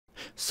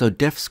So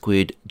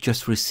DefSquid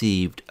just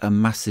received a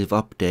massive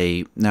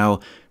update.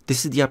 Now,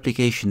 this is the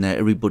application that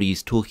everybody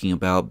is talking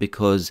about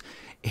because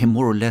it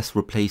more or less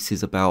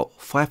replaces about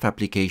 5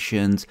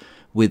 applications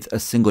with a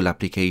single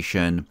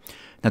application.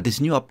 Now, this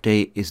new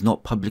update is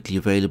not publicly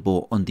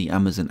available on the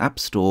Amazon App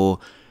Store,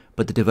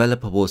 but the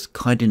developer was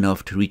kind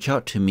enough to reach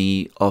out to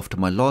me after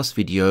my last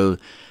video,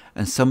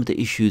 and some of the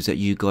issues that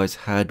you guys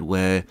had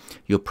where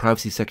your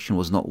privacy section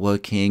was not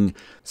working.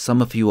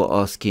 Some of you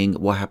are asking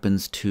what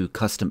happens to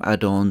custom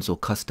add-ons or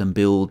custom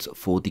builds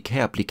for the K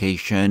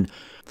application.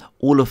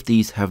 All of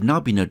these have now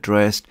been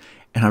addressed,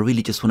 and I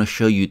really just want to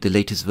show you the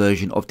latest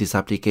version of this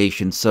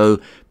application. So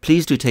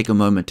please do take a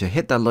moment to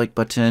hit that like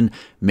button,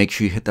 make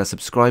sure you hit that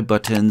subscribe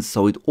button.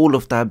 So with all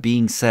of that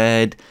being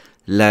said,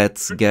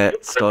 let's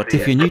get started.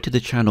 If you're new to the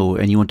channel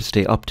and you want to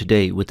stay up to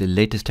date with the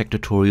latest tech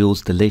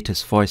tutorials, the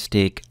latest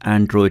Firestick,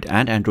 Android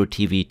and Android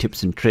TV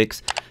tips and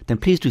tricks, then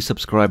please do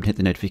subscribe and hit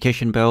the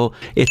notification bell.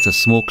 It's a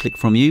small click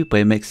from you, but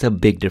it makes a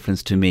big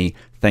difference to me.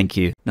 Thank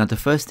you. Now, the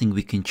first thing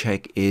we can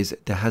check is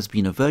there has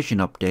been a version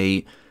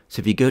update. So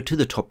if you go to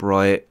the top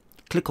right,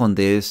 click on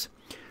this,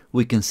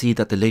 we can see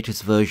that the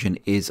latest version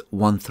is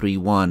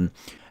 1.3.1.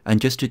 And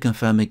just to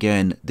confirm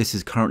again, this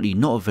is currently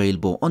not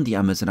available on the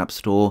Amazon App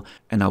Store,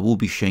 and I will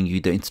be showing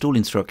you the install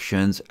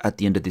instructions at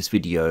the end of this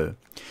video.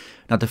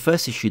 Now, the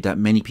first issue that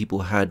many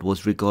people had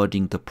was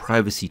regarding the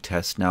privacy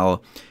test.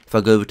 Now, if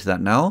I go over to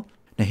that now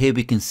here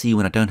we can see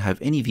when I don't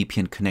have any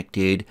VPN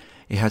connected,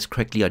 it has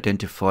correctly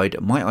identified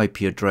my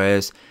IP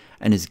address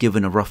and is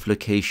given a rough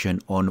location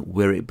on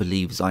where it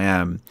believes I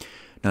am.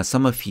 Now,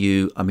 some of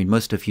you,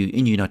 most of you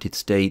in the United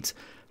States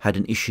had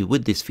an issue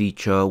with this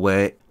feature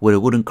where it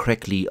wouldn't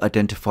correctly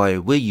identify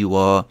where you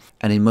are,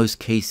 and in most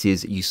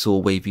cases you saw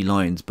wavy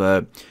lines.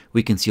 But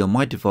we can see on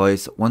my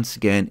device, once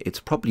again, it's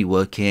properly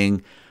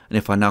working. And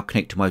if I now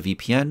connect to my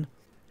VPN,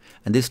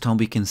 and this time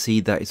we can see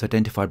that it's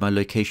identified my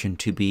location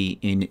to be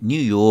in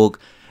New York,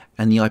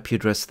 and the IP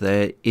address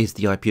there is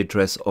the IP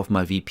address of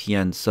my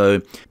VPN.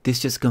 So this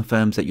just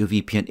confirms that your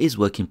VPN is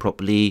working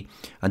properly,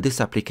 and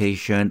this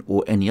application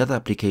or any other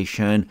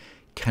application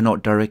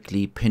cannot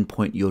directly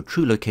pinpoint your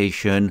true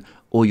location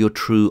or your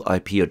true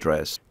IP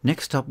address.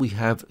 Next up, we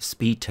have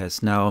speed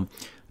test. Now,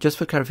 just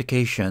for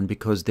clarification,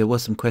 because there were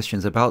some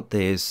questions about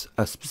this,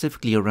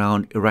 specifically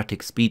around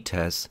erratic speed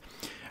tests.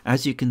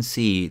 As you can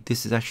see,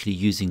 this is actually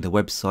using the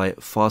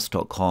website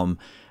fast.com,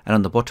 and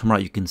on the bottom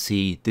right you can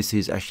see this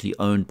is actually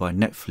owned by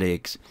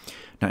Netflix.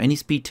 Now, any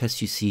speed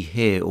tests you see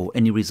here or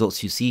any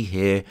results you see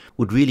here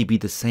would really be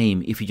the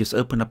same if you just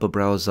open up a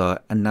browser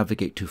and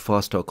navigate to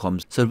fast.com.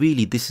 So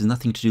really this is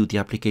nothing to do with the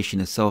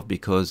application itself,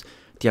 because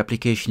the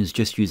application is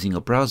just using a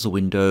browser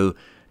window,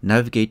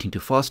 navigating to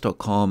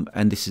fast.com,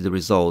 and this is the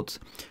results.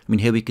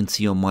 Here we can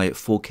see on my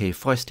 4K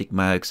Firestick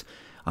Max,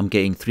 I'm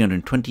getting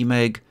 320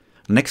 meg.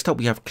 Next up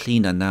we have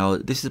cleaner. Now,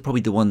 this is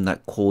probably the one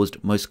that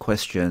caused most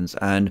questions,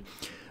 and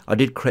I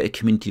did create a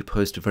community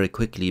post very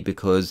quickly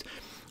because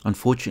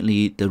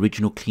unfortunately the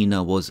original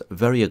cleaner was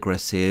very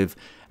aggressive,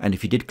 and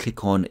if you did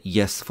click on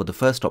yes for the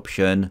first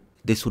option,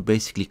 this would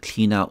basically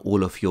clean out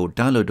all of your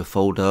downloader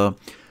folder.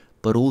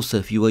 But also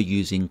if you are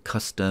using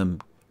custom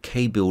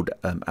K-build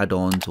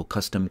add-ons or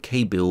custom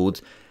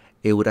K-builds,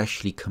 it would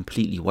actually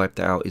completely wipe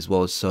that out as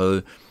well.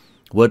 So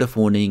word of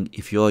warning,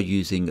 if you are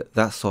using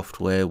that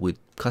software with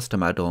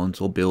custom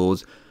add-ons or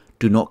builds,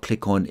 do not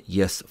click on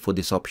yes for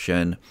this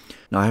option.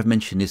 Now, I have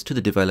mentioned this to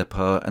the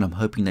developer, and I'm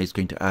hoping that he's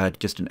going to add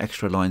just an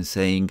extra line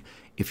saying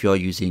if you are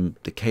using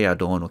the K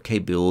add-on or K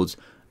builds,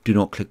 do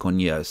not click on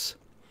yes.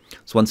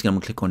 So once again, I'm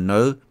going to click on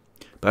no,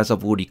 but as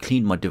I've already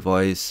cleaned my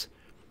device,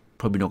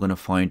 probably not going to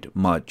find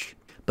much.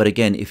 But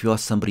again, if you are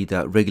somebody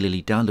that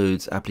regularly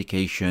downloads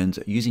applications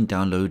using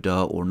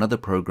Downloader or another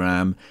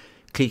program,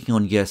 clicking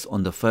on yes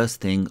on the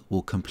first thing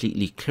will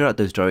completely clear out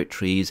those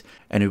directories,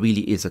 and it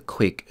really is a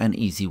quick and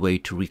easy way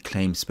to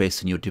reclaim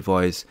space on your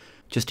device.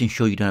 Just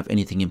ensure you don't have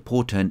anything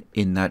important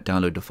in that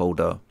downloader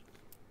folder.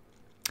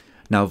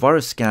 Now,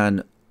 virus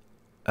scan,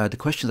 the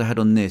questions I had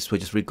on this were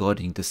just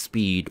regarding the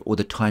speed or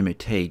the time it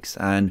takes,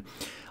 and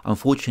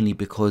unfortunately,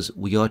 because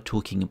we are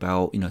talking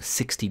about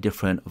 60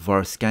 different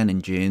virus scan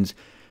engines,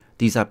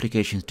 these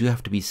applications do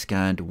have to be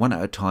scanned one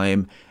at a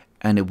time,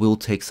 and it will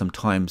take some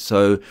time.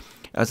 So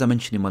as I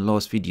mentioned in my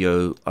last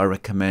video, I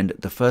recommend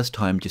the first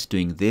time just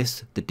doing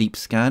this, the deep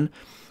scan,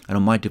 and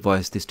on my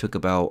device this took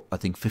about, I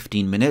think,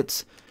 15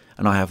 minutes,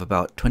 and I have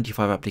about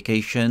 25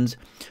 applications.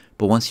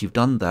 But once you've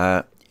done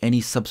that,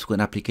 any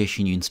subsequent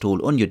application you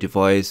install on your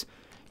device,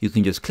 you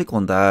can just click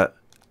on that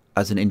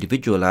as an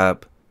individual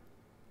app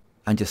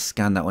and just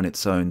scan that on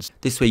its own.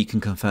 This way you can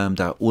confirm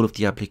that all of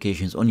the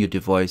applications on your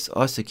device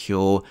are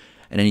secure,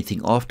 and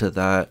anything after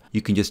that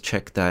you can just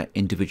check that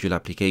individual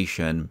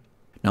application.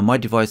 Now, my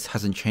device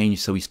hasn't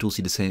changed, so we still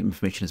see the same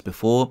information as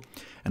before.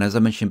 And as I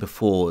mentioned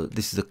before,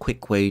 this is a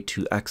quick way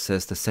to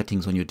access the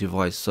settings on your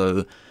device.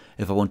 So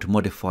if I want to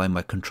modify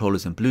my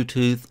controllers and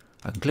Bluetooth,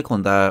 I can click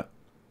on that,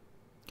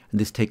 and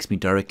this takes me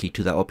directly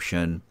to that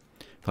option.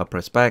 If I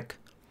press back,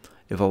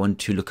 if I want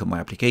to look at my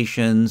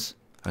applications,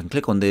 I can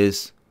click on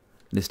this,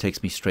 This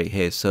takes me straight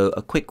here. So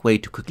a quick way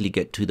to quickly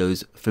get to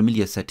those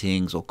familiar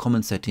settings or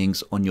common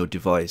settings on your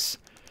device.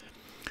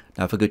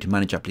 Now if I go to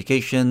manage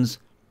applications,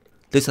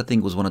 this I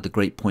think was one of the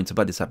great points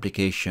about this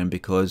application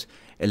because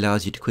it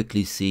allows you to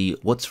quickly see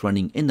what's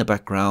running in the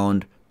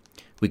background.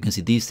 We can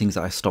see these things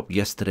that I stopped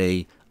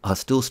yesterday are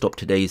still stopped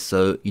today,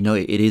 so you know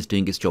it is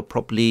doing its job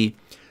properly.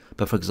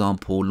 But for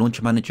example,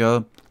 Launcher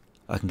Manager,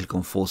 I can click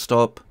on full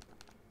stop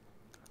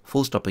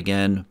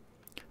again,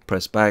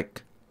 press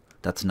back,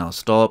 that's now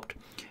stopped.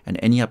 And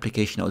any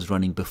application that was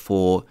running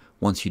before,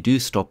 once you do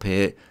stop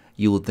it,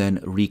 you will then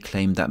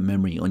reclaim that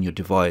memory on your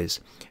device.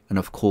 And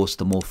of course,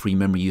 the more free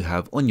memory you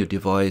have on your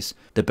device,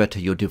 the better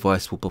your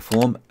device will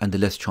perform and the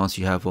less chance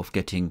you have of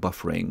getting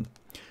buffering.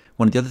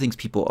 One of the other things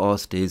people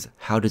asked is,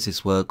 how does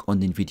this work on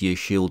the NVIDIA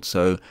Shield?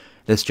 So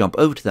let's jump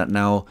over to that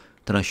now.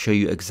 Then I'll show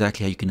you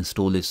exactly how you can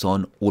install this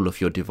on all of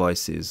your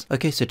devices.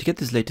 Okay, so to get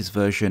this latest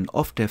version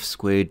of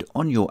DefSquid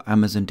on your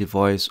Amazon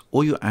device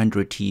or your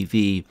Android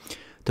TV,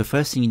 the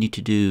first thing you need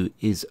to do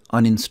is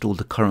uninstall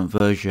the current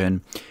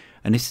version.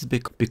 And this is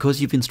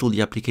because you've installed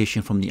the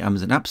application from the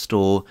Amazon App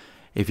Store.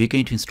 If you're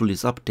going to install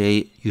this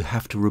update, you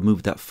have to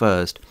remove that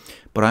first.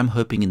 But I'm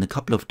hoping in a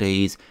couple of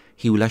days,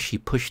 he will actually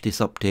push this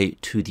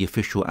update to the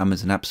official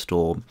Amazon App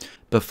Store.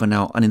 But for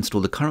now,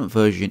 uninstall the current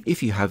version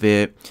if you have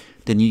it.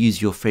 Then you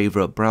use your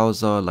favorite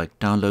browser like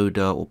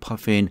Downloader or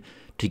Puffin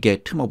to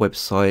get to my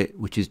website,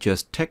 which is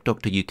just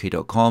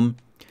tdoctoruk.com.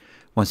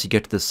 Once you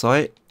get to the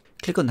site,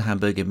 click on the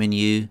hamburger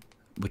menu,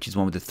 which is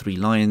one with the 3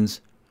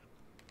 lines.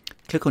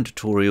 Click on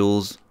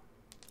tutorials,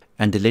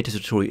 and the latest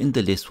tutorial in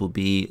the list will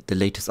be the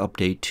latest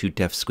update to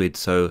DefSquid.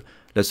 So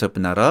let's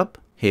open that up.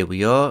 Here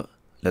we are.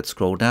 Let's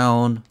scroll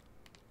down.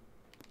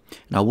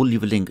 And I will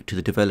leave a link to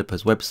the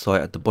developer's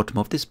website at the bottom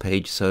of this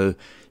page. So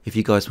if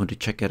you guys want to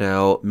check it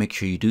out, make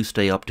sure you do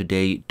stay up to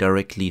date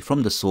directly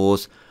from the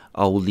source.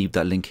 I will leave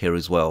that link here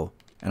as well.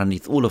 And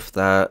underneath all of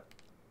that,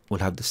 we'll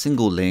have the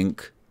single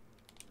link.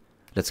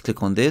 Let's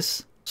click on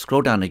this,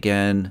 scroll down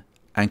again,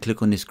 and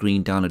click on this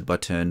green download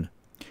button.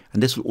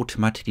 And this will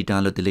automatically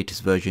download the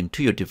latest version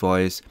to your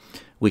device,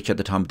 which at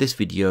the time of this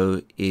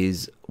video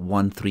is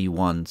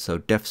 131. So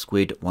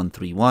DefSquid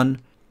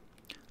 131.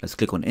 Let's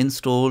click on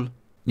install.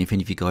 And if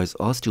any of you guys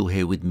are still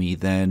here with me,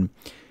 then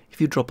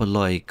if you drop a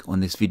like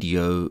on this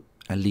video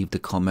and leave the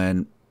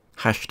comment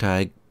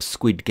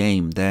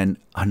 #SquidGame, then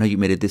I know you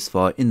made it this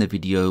far in the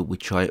video,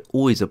 which I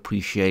always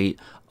appreciate.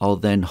 I'll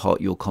then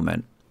heart your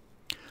comment.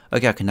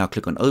 Okay, I can now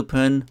click on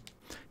open.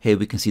 Here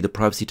we can see the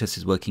privacy test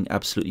is working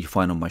absolutely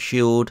fine on my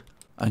Shield.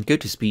 I can go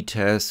to speed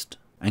test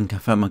and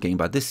confirm I'm getting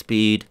about this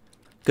speed.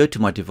 Go to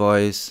my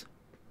device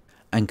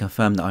and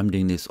confirm that I'm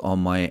doing this on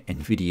my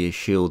NVIDIA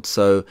Shield.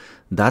 So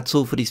that's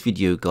all for this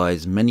video,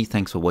 guys. Many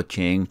thanks for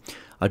watching.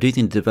 I do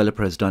think the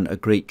developer has done a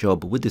great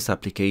job with this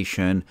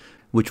application,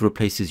 which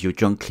replaces your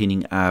junk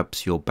cleaning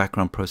apps, your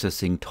background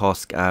processing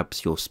task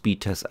apps, your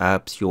speed test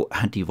apps, your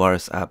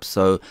antivirus apps.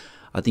 So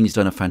I think he's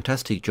done a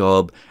fantastic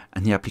job,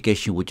 and the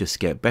application will just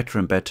get better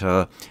and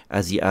better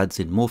as he adds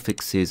in more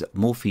fixes,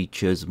 more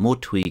features, more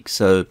tweaks.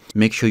 So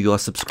make sure you are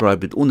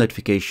subscribed with all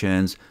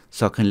notifications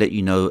so I can let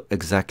you know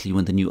exactly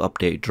when the new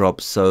update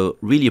drops. So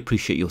really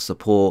appreciate your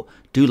support.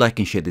 Do like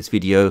and share this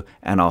video,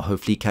 and I'll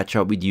hopefully catch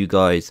up with you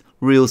guys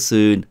real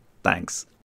soon. Thanks.